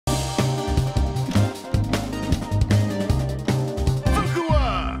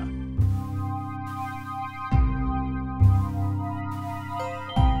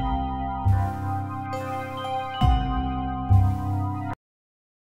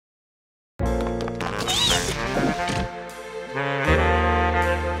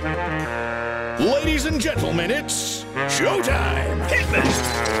and gentlemen, it's showtime! Hit me!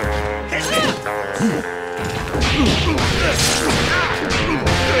 Hit me!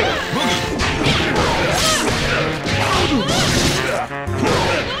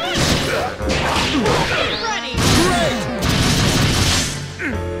 Get ready!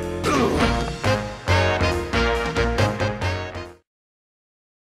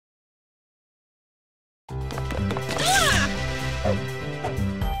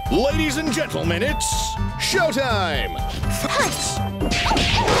 Ladies and gentlemen, it's showtime!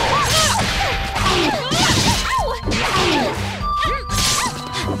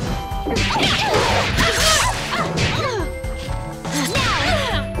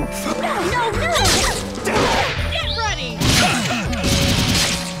 Get ready!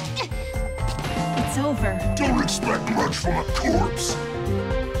 It's over. Don't expect much from a corpse.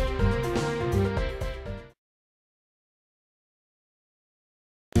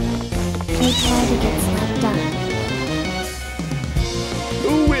 They try to get slept up.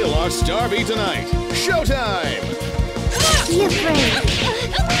 Who will our star be tonight? Showtime! Be afraid.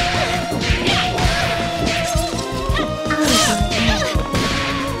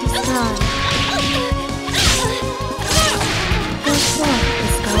 Destroy. Go forth, the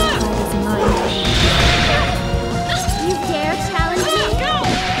Skullgirls is mine. You dare challenge me?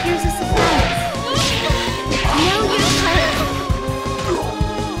 Here's a surprise. Know your place.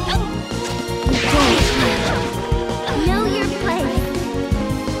 Know your place.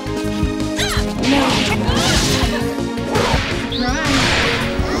 Know your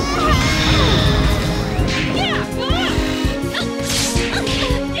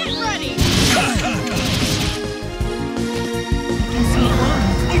Get ready!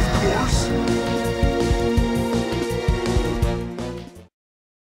 Of course.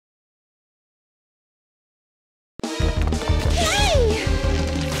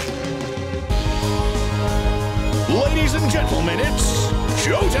 Ladies and gentlemen, it's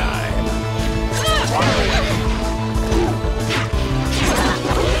showtime!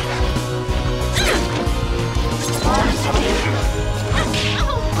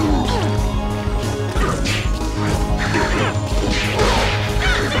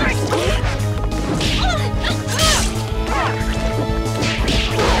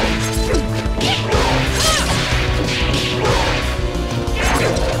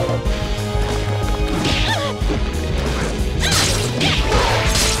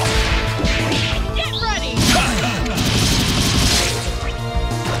 Get ready!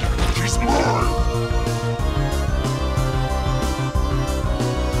 He's mine.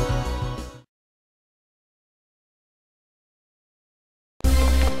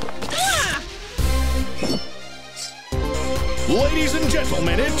 Ladies and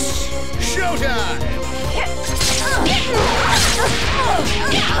gentlemen, it's showtime!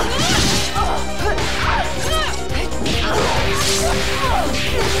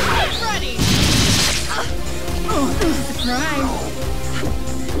 Get ready! Surprise!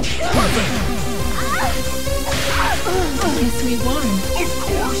 Guess we won. Of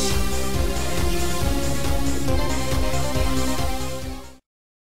course.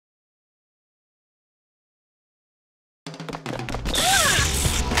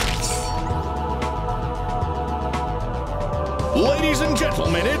 Ladies and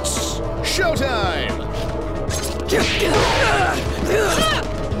gentlemen, it's showtime!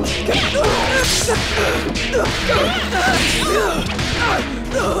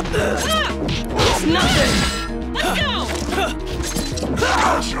 It's nothing! Let's go!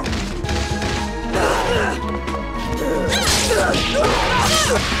 Gotcha.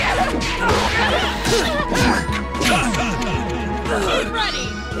 Get ready!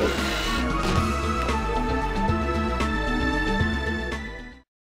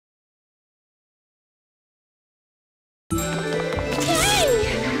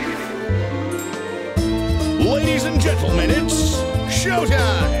 Ladies and gentlemen, it's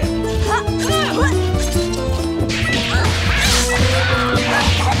showtime!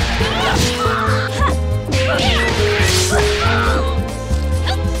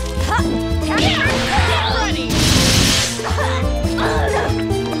 Get ready!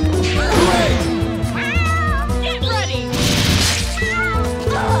 Get ready!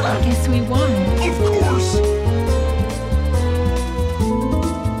 Guess we won. Of course.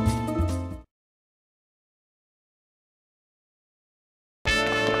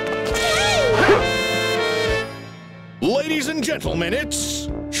 Ladies and gentlemen, it's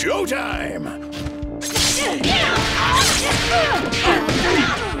showtime!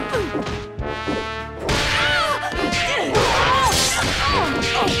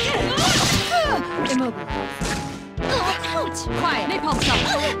 Immobile. Ouch! Quiet. Napalm stop.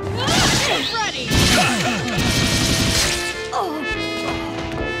 Get ready!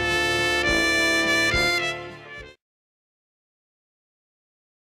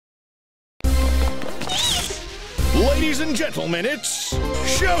 Ladies and gentlemen, it's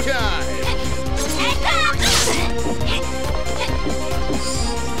showtime!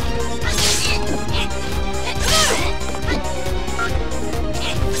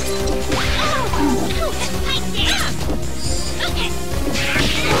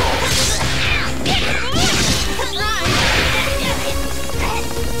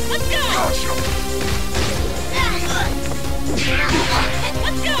 Let's go!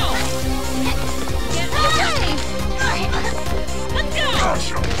 Let's go! Get ready! Let's go!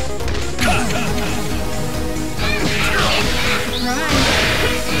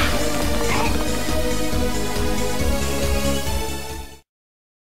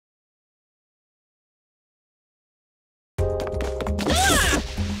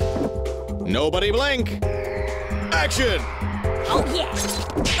 Nobody blink! Action! Oh, yeah!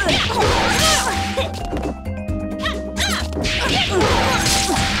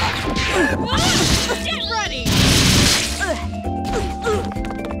 Get ready!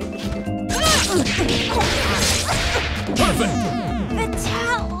 Perfect!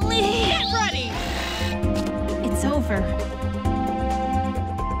 Vitaly! Get ready! It's over.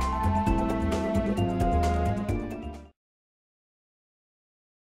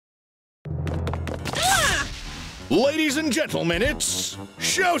 Ladies and gentlemen, it's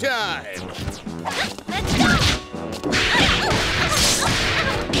showtime! Let's go!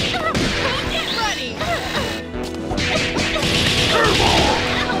 Get ready!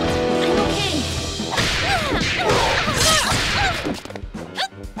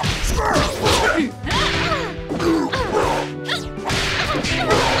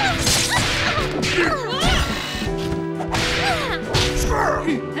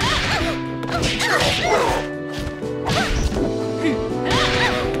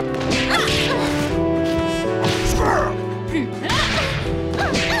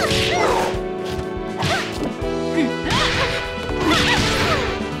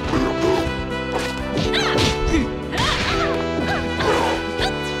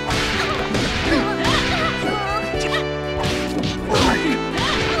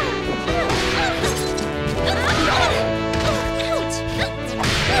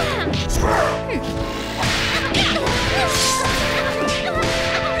 I'm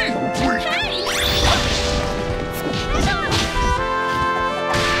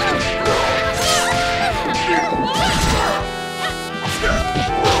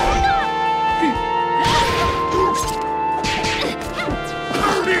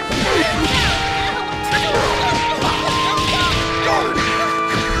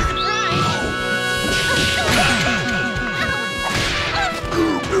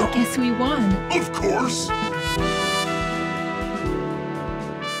Guess we won. Of course.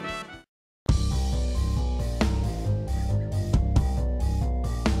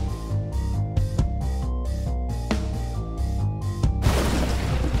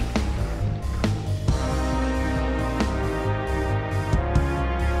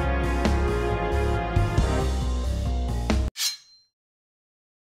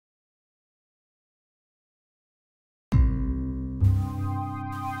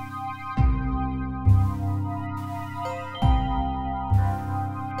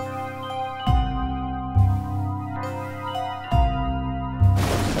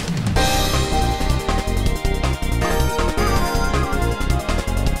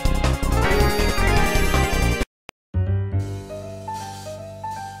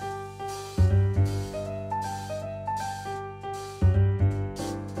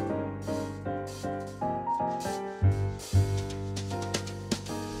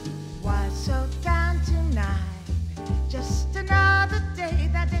 Why so down tonight? Just another day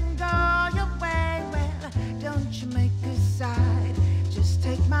that didn't go your way. Well, don't you make a side. Just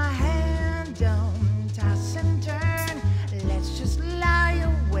take my hand, don't toss and turn. Let's just lie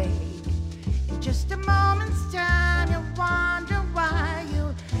awake. In just a moment's time, you'll wonder why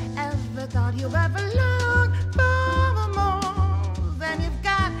you ever thought you ever longed for